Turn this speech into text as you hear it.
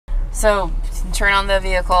So turn on the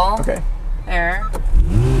vehicle. Okay. There.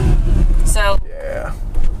 So Yeah.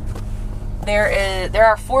 there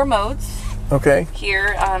are 4 modes. Okay. Here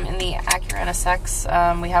in the Acura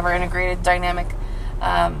NSX, we have our integrated dynamic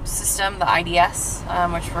system, the IDS,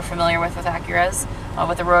 which we're familiar with Acuras,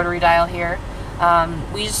 with the rotary dial here.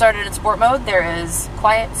 We just started in sport mode. There is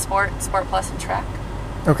quiet, sport, sport plus, and track.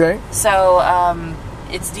 Okay. So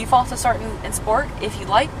it's default to start in sport. If you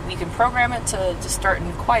like, we can program it to just start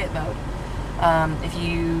in quiet mode. If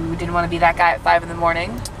you didn't want to be that guy at 5 in the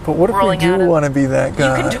morning. But what if we do want to be that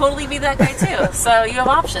guy? You can totally be that guy too. So you have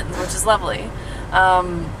options, which is lovely.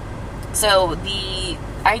 So the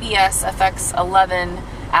IDS affects 11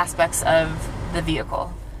 aspects of the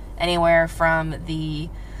vehicle. Anywhere from the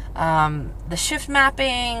shift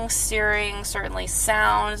mapping, steering, certainly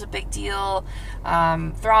sound is a big deal,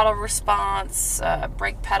 throttle response,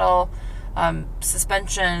 brake pedal,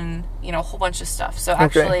 suspension, a whole bunch of stuff. So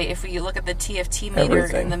actually, if we look at the TFT meter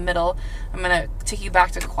in the middle, I'm going to take you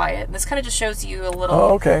back to quiet. And this kind of just shows you a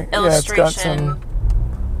little illustration. Yeah, it's got some...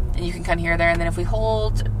 And you can kind of hear there. And then if we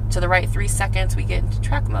hold to the right 3 seconds, we get into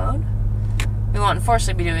track mode. We won't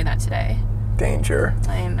unfortunately be doing that today. Danger.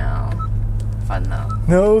 I know. Fun though.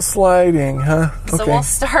 No sliding, huh? So we'll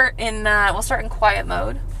start in quiet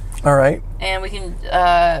mode. All right. And we can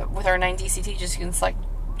with our 9DCT, just you can select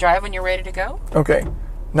drive when you're ready to go. Okay.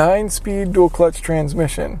 9-speed dual clutch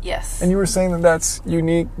transmission. Yes. And you were saying that that's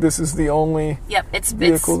unique. This is the only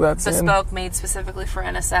vehicle that's bespoke, made specifically for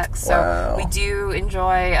NSX. So we do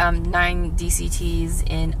enjoy 9 DCTs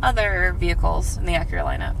in other vehicles in the Acura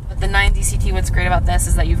lineup. But the 9 DCT, what's great about this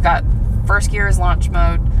is that you've got first gear is launch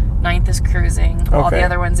mode, 9th is cruising. All the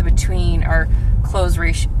other ones in between are close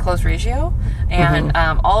ratio, and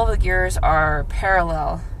all of the gears are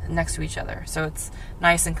parallel next to each other, so it's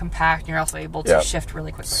nice and compact, and you're also able to shift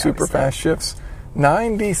really quickly. Super fast shifts.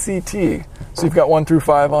 9 DCT. So you've got 1 through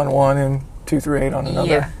 5 on one and 2 through 8 on another.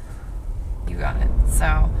 Yeah, you got it.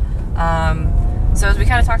 So, so as we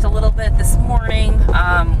kind of talked a little bit this morning,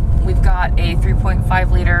 we've got a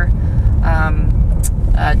 3.5 liter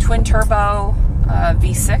twin turbo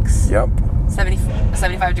V6. Yep.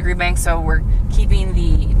 75 degree bank, so we're keeping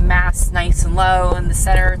the mass nice and low in the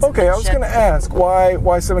center. Okay, I was going to ask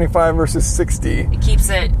why 75 versus 60. It keeps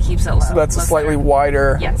it low. So that's a slightly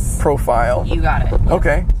wider profile. You got it. Yep.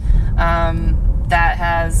 Okay. That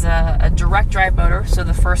has a direct drive motor, so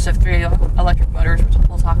the first of 3 electric motors, which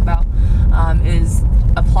we'll talk about, is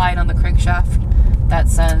applied on the crankshaft. That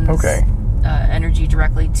sends energy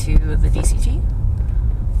directly to the DCT.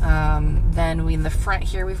 Then in the front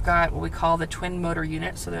here, we've got what we call the twin motor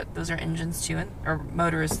unit. So that those are engines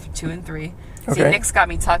motors 2 and 3. Okay. See, Nick's got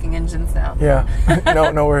me talking engines now. Yeah.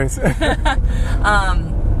 No worries.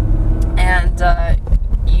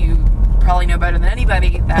 You probably know better than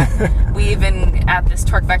anybody that we've been at this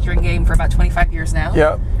torque vectoring game for about 25 years now.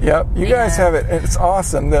 Yep. You guys have it. It's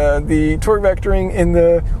awesome. The torque vectoring in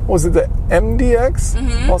the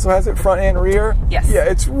MDX also has it front and rear. Yes. Yeah,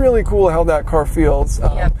 it's really cool how that car feels.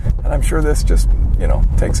 And I'm sure this just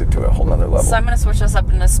takes it to a whole nother level. So I'm going to switch this up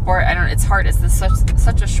into sport. It's hard. It's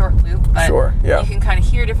such a short loop, but you can kind of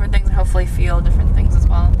hear different things and hopefully feel different things as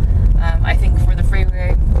well. I think for the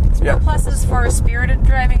freeway, Sport Plus is for spirited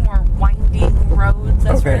driving, more winding roads,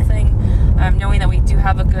 that sort of thing. Knowing that we do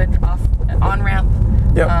have a good on-ramp,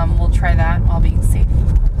 we'll try that while being safe,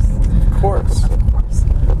 of course.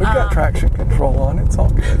 We've got traction control on. It's all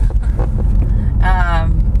good.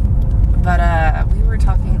 But we were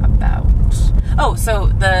talking about...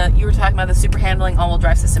 you were talking about the super handling all-wheel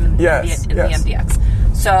drive system in the MDX.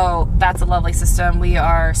 So that's a lovely system. We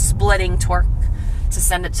are splitting torque to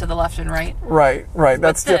send it to the left and right. Right.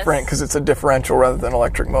 That's different because it's a differential rather than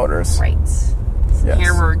electric motors. Right. Yes.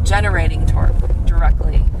 Here we're generating torque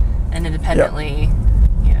directly and independently,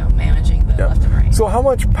 managing the left and right. So how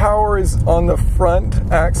much power is on the front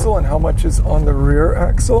axle and how much is on the rear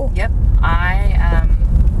axle? Yep. I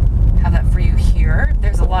have that for you here.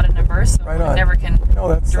 There's a lot of numbers, so I never can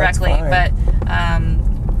directly. But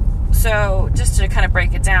so just to kind of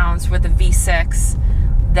break it down, so with the V6,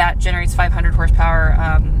 that generates 500 horsepower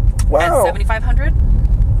at 7,500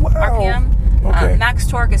 RPM. Okay. Max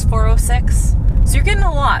torque is 406. So you're getting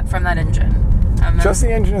a lot from that engine. Just the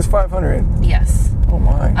engine is 500? Yes. Oh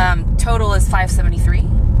my. Total is 573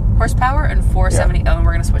 horsepower and 470. And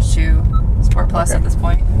we're going to switch to Sport Plus at this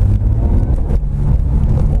point.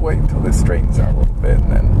 We'll wait until this straightens out a little bit and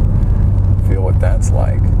then feel what that's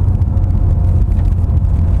like.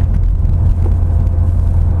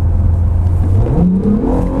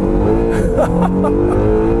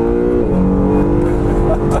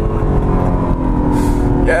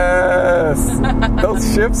 Yes!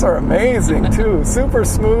 Those shifts brakes are amazing too. Super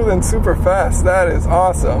smooth and super fast. That is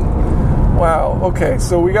awesome. Wow. Okay,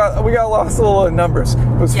 so we got lost a little in numbers.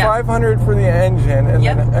 It was 500 for the engine,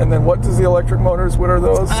 and then what does the electric motors? What are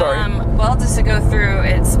those? Sorry. Well, just to go through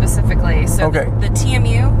it specifically. So the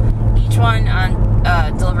TMU, each one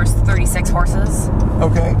delivers 36 horses.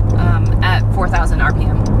 Okay. At 4,000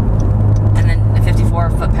 RPM, and then 54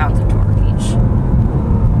 foot-pounds of torque each.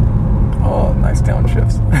 Oh, nice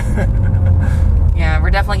downshifts. Yeah, we're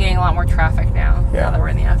definitely getting a lot more traffic now. Yeah. Now that we're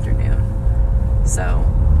in the afternoon. So.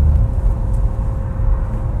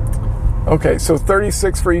 Okay, so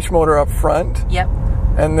 36 for each motor up front. Yep.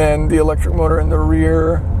 And then the electric motor in the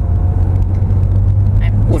rear.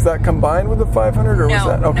 Was that combined with the 500, or was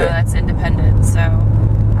that okay? No, that's independent. So, I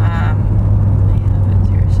have it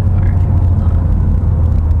here somewhere. Hold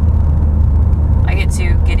on. I get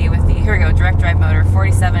too giddy with the direct drive motor,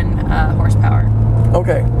 47 horsepower.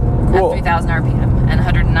 Okay, cool. At 3,000 RPM and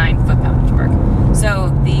 109 foot-pound torque. So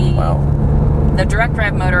the direct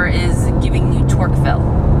drive motor is giving you torque fill,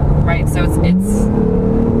 right? So it's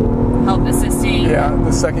help assisting. Yeah,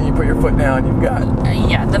 the second you put your foot down, you've got.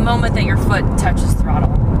 The moment that your foot touches throttle.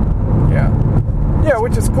 Yeah,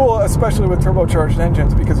 which is cool, especially with turbocharged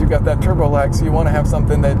engines, because you've got that turbo lag, so you want to have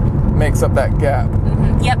something that makes up that gap.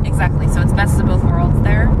 Mm-hmm. Yep, exactly. So it's best of both worlds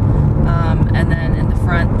there. And then in the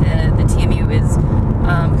front, the TMU is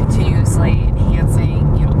continuously enhancing,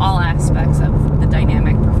 all aspects of the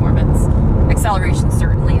dynamic performance. Acceleration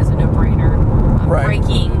certainly is a no-brainer.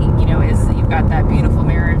 Braking, is you've got that beautiful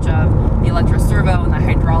marriage of the electro servo and the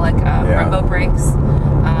hydraulic Brembo brakes.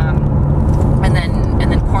 And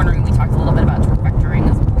then cornering, we talked a little bit about torque vectoring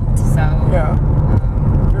as well. So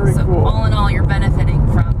very cool. All in all, you're benefiting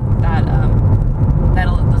from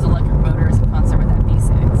those electric motors in concert with that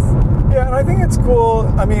V6. Yeah, and I think it's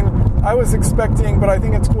cool. I mean, I was expecting, but I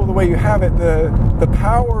think it's cool the way you have it. The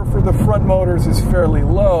power for the front motors is fairly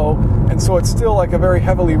low, and so it's still like a very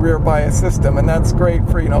heavily rear bias system, and that's great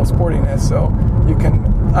for sportiness. So you can,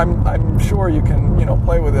 I'm sure you can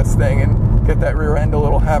play with this thing and get that rear end a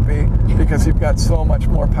little happy because you've got so much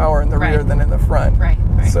more power in the rear than in the front. Right.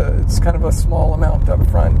 So it's kind of a small amount up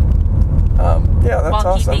front. That's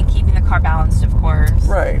awesome. Keeping the car balanced, of course.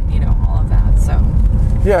 Right. All of that. So.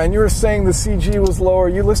 Yeah, and you were saying the CG was lower.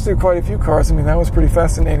 You listed quite a few cars. I mean, that was pretty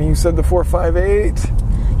fascinating. You said the 458.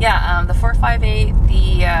 Yeah, the 458,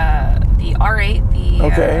 the R8,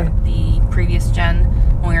 the previous gen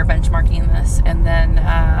when we were benchmarking this, and then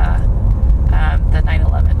the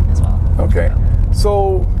 911 as well. Okay.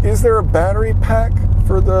 So is there a battery pack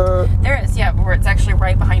for the... There is, where it's actually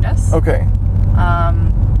right behind us. Okay.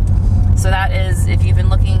 So that is, if you've been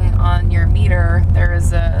looking on your meter, there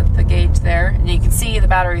is the gauge there, and you can see the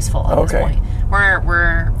battery's full at this point.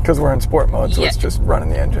 We're because we're in sport mode, so it's just running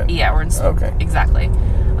the engine. Yeah, we're in sport. Okay. Exactly.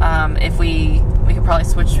 If we could probably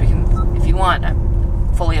switch. We can, if you want.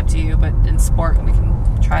 Fully up to you, but in sport we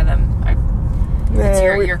can try them. It's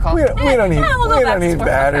your call. We don't need. We don't need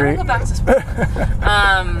battery. We'll go back to sport.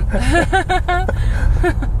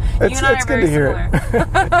 It's good to hear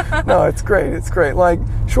it. No, it's great. It's great. Like,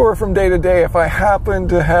 sure, from day to day, if I happen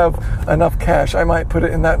to have enough cash, I might put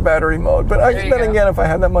it in that battery mode. But then again, if I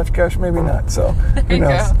had that much cash, maybe not. So who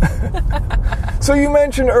knows? So you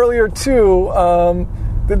mentioned earlier too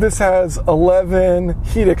that this has 11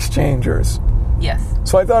 heat exchangers. Yes.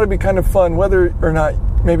 So I thought it'd be kind of fun, whether or not.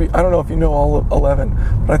 Maybe, I don't know if you know all of 11,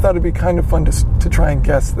 but I thought it'd be kind of fun to try and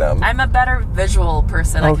guess them. I'm a better visual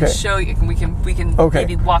person. I can show you. We can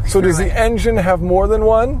maybe walk through it. So does the engine have more than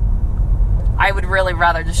one? I would really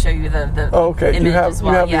rather just show you the image as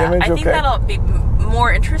well. You have the image? I think that'll be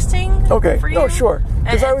more interesting for you. No, sure.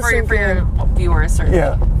 And I was thinking, for your viewers, certainly.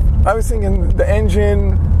 Yeah. I was thinking the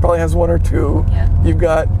engine probably has one or two. Yeah. You've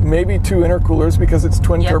got maybe two intercoolers because it's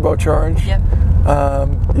twin turbocharged. Yep.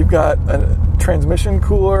 You've got a transmission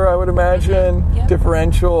cooler, I would imagine,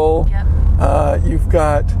 differential. Yep. You've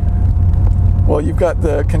got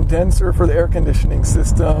the condenser for the air conditioning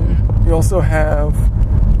system. Mm-hmm. You also have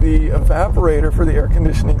the evaporator for the air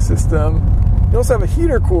conditioning system. You also have a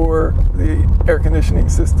heater core for the air conditioning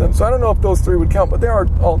system. So I don't know if those three would count, but they are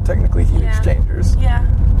all technically heat exchangers. Yeah.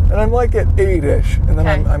 And I'm like at 8-ish, and then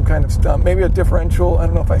I'm kind of stumped. Maybe a differential. I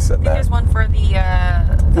don't know if I said that. There's one for the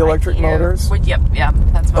electric motors.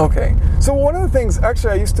 That's one. Okay. So one of the things,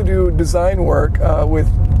 actually, I used to do design work with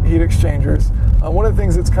heat exchangers. One of the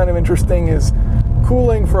things that's kind of interesting is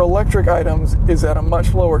cooling for electric items is at a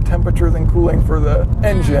much lower temperature than cooling for the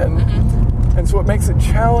engine. Mm-hmm. And so it makes it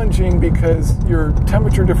challenging because your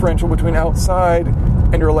temperature differential between outside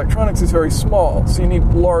and your electronics is very small. So you need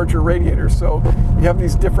larger radiators. So you have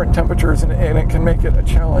these different temperatures, and it can make it a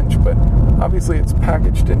challenge. But obviously it's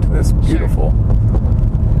packaged into this beautiful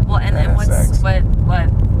Well, and what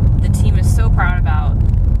the team is so proud about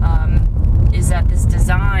is that this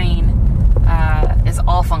design is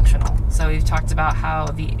all functional. So we've talked about how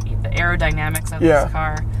the aerodynamics of this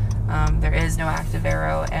car, there is no active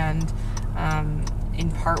aero, and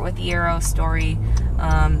in part with the aero story,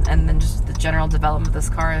 and then just the general development of this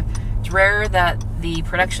car, it's rare that the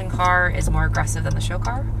production car is more aggressive than the show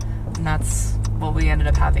car, and that's what we ended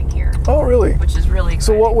up having here. Oh, really? Which is really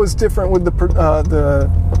exciting. So what was different with the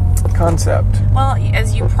concept? Well,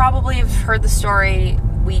 as you probably have heard the story,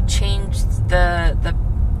 we changed the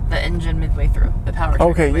engine midway through, the powertrain.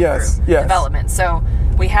 Okay, yes. Development. So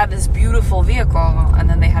we had this beautiful vehicle, and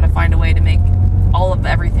then they had to find a way to make all of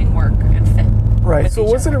everything work and fit. Right. So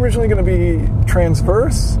was it originally going to be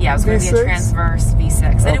transverse? Yeah, it was going to be a transverse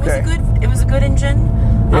V6, and it was a good engine.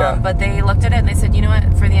 But they looked at it and they said, you know what,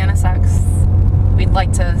 for the NSX, we'd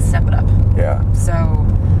like to step it up. Yeah. So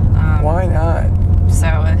why not? So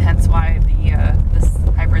and hence why this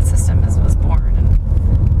hybrid system was born,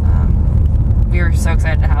 and we were so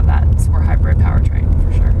excited to have that sport hybrid powertrain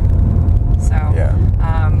for sure. So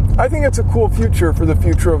I think it's a cool future for the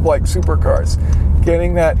future of like supercars,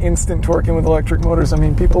 getting that instant torque in with electric motors. I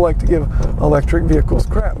mean, people like to give electric vehicles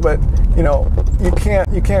crap, but you know, you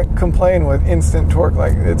can't complain with instant torque.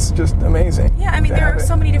 Like, it's just amazing. Yeah, I mean, there are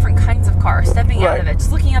so many different kinds of cars. Stepping out of it,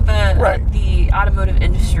 just looking at the automotive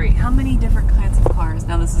industry, how many different kinds of cars?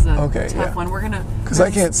 Now this is a tough one. We're gonna, because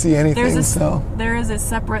I can't see anything. There is a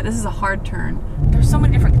separate. This is a hard turn. There's so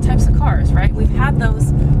many different types of cars, right? We've had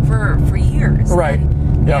those for years, right?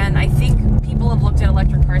 And I think people have looked at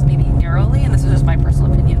electric cars maybe narrowly, and this is just my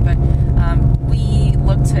personal opinion, but we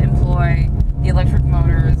look to employ the electric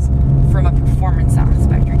motors from a performance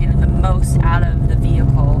aspect. You're getting the most out of the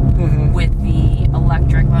vehicle with the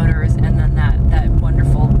electric motors, and then that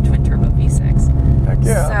wonderful twin turbo V6. Heck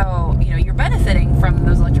yeah. So you're benefiting from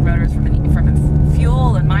those electric motors from a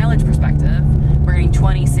fuel and mileage perspective. We're getting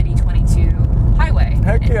 20 city, 22 highway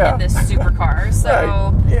in this supercar.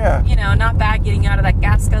 So not bad getting out of that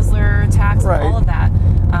gas guzzler tax and all of that.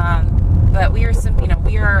 But we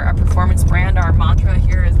are a performance brand. Our mantra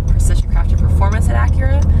here is precision crafted performance at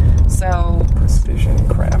Acura. So precision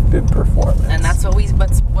crafted performance, and that's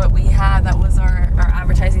what we had. That was our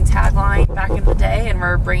advertising tagline back in the day, and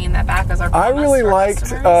we're bringing that back as our promise. I really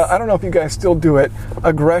liked. I don't know if you guys still do it.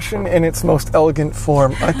 Aggression in its most elegant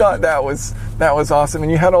form. I thought that was awesome.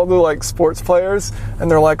 And you had all the like sports players, and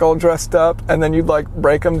they're like all dressed up, and then you'd like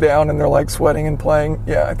break them down, and they're like sweating and playing.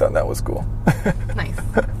 Yeah, I thought that was cool. Nice.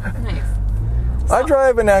 I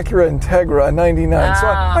drive an Acura Integra 99, so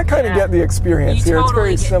I kind of get the experience here.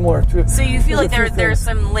 Totally it's very similar to. So you feel like there's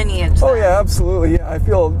some lineage. Oh yeah, absolutely. Yeah, I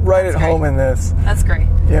feel right at home in this. That's great.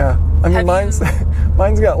 Yeah, I mean mine's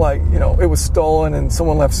got like it was stolen and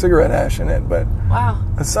someone left cigarette ash in it, but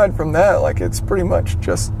aside from that, like it's pretty much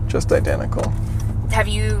just identical. Have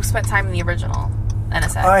you spent time in the original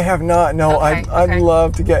NSX? I have not. No, I'd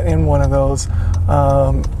love to get in one of those.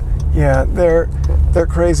 Yeah, they're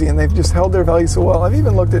crazy, and they've just held their value so well. I've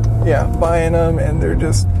even looked at buying them, and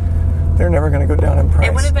they're never going to go down in price.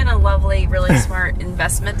 It would have been a lovely, really smart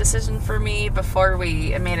investment decision for me before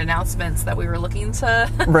we made announcements that we were looking to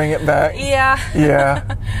bring it back.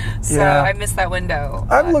 Yeah. So I missed that window.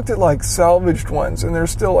 I've looked at like salvaged ones, and they're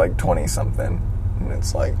still like 20 something, and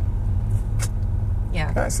it's like,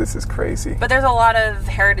 guys, this is crazy. But there's a lot of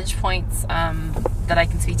heritage points that I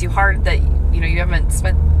can speak to. Hard that you haven't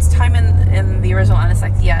spent time in the original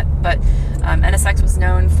NSX yet, but NSX was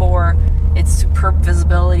known for its superb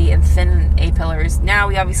visibility and thin A-pillars. Now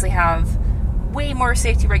we obviously have way more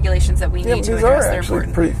safety regulations that we need to address. They're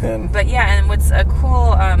important. Pretty thin. But and what's a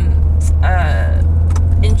cool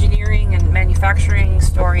engineering and manufacturing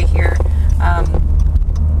story here.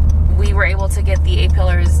 We were able to get the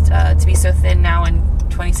A-pillars to be so thin now in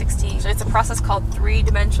 2016. It's a process called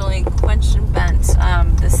three-dimensionally quenched and bent.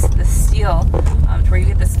 This steel, to where you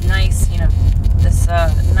get this nice,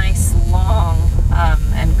 nice long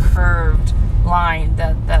and curved line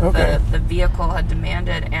that the vehicle had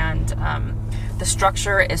demanded, and the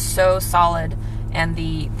structure is so solid, and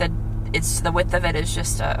the width of it is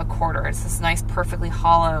just a quarter. It's this nice, perfectly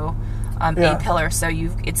hollow A-pillar, so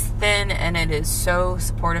it's thin, and it is so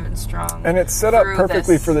supportive and strong. And it's set up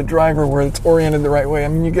perfectly for the driver, where it's oriented the right way. I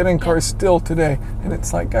mean, you get in cars still today, and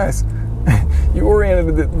it's like, guys, you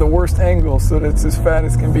oriented it the worst angle so that it's as fat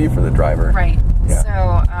as can be for the driver. Right. Yeah.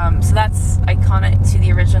 So that's iconic. on it to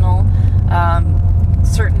the original.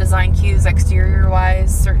 Certain design cues,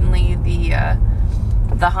 exterior-wise, certainly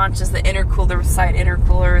the haunches, the intercooler, side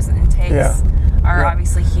intercoolers and intakes are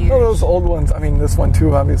obviously huge. Well, those old ones, I mean, this one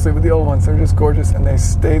too, obviously, but the old ones, they're just gorgeous, and they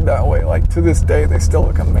stayed that way. Like, to this day, they still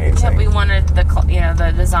look amazing. Yeah, we wanted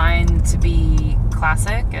the design to be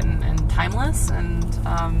classic and timeless, and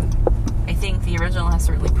I think the original has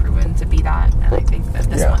certainly proven to be that, and I think that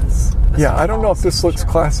this one's... I don't know if this looks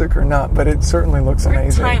classic or not, but it certainly looks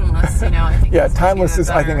amazing. Timeless, I think. Yeah, timeless is,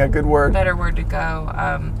 I think, a good word. Better word to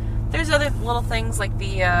go. There's other little things like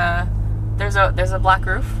there's a black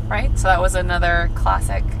roof, right? So that was another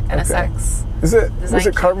classic NSX. Okay. Was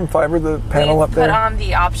it carbon fiber, the panel up there? We put on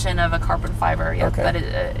the option of a carbon fiber, but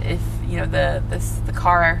if the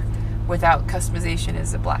car without customization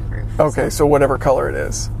is a black roof. Okay, so whatever color it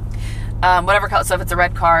is. Whatever color. So if it's a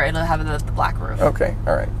red car, it'll have the black roof. Okay,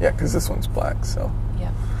 all right. Yeah, because this one's black, so.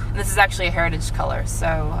 Yeah. And this is actually a heritage color,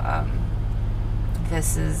 so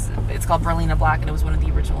it's called Berlina Black, and it was one of the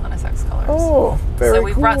original NSX colors. Oh, very cool. So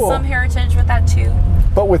we brought some heritage with that too.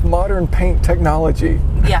 But with modern paint technology.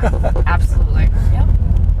 Yeah, absolutely. Yep.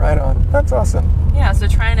 Right on. That's awesome. Yeah, so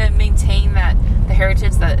trying to maintain the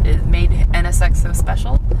heritage that made NSX so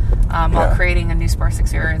special while creating a new sports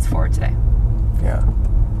experience for today. Yeah.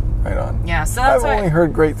 Right on. Yeah, so that's I've only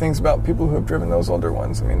heard great things about people who have driven those older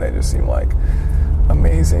ones. I mean, they just seem like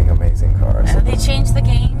amazing cars. And they changed the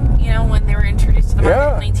game, when they were introduced to the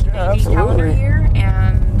market in 1980 calendar year,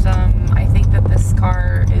 and I think that this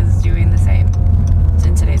car is doing the same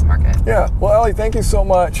in today's market. Yeah. Well, Ellie, thank you so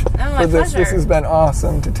much for this. Pleasure. This has been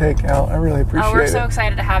awesome to take out. I really appreciate it. We're so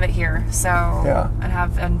excited to have it here. So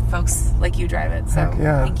and folks like you drive it. So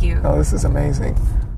thank you. Oh, this is amazing.